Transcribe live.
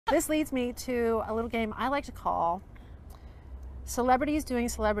This leads me to a little game I like to call Celebrities Doing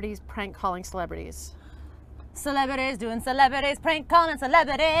Celebrities, Prank Calling Celebrities. Celebrities doing celebrities, prank calling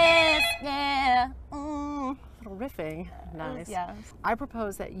celebrities. Yeah. Little riffing. Nice. Yeah. I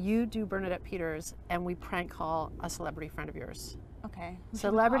propose that you do Bernadette Peters and we prank call a celebrity friend of yours. Okay.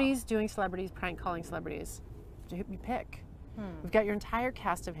 Celebrities Doing Celebrities, Prank Calling Celebrities. You pick. We've got your entire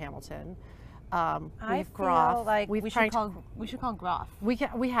cast of Hamilton. I feel Groff. like We've we should call Groff. We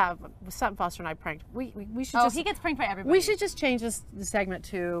have Sutton Foster and I pranked. We should Oh, just. he gets pranked by everybody. We should just change this segment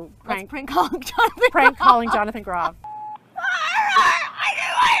to Let's prank calling Jonathan. prank calling Jonathan Groff.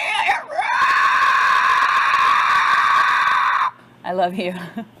 I love you.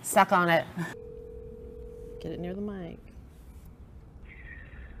 Suck on it. Get it near the mic.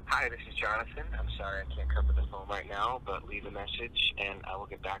 Hi, this is Jonathan. I'm sorry I can't cover the phone right now, but leave a message and I will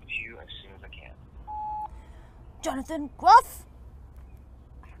get back to you as soon as I can. Jonathan Groff?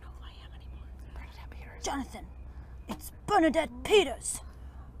 I don't know who I am anymore. Bernadette Peters. Jonathan, it's Bernadette Peters.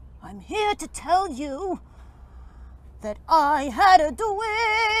 I'm here to tell you that I had a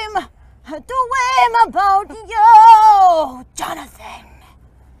dream about you, Jonathan.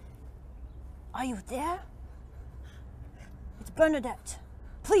 Are you there? It's Bernadette.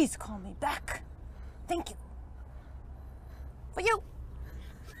 Please call me back. Thank you. For you.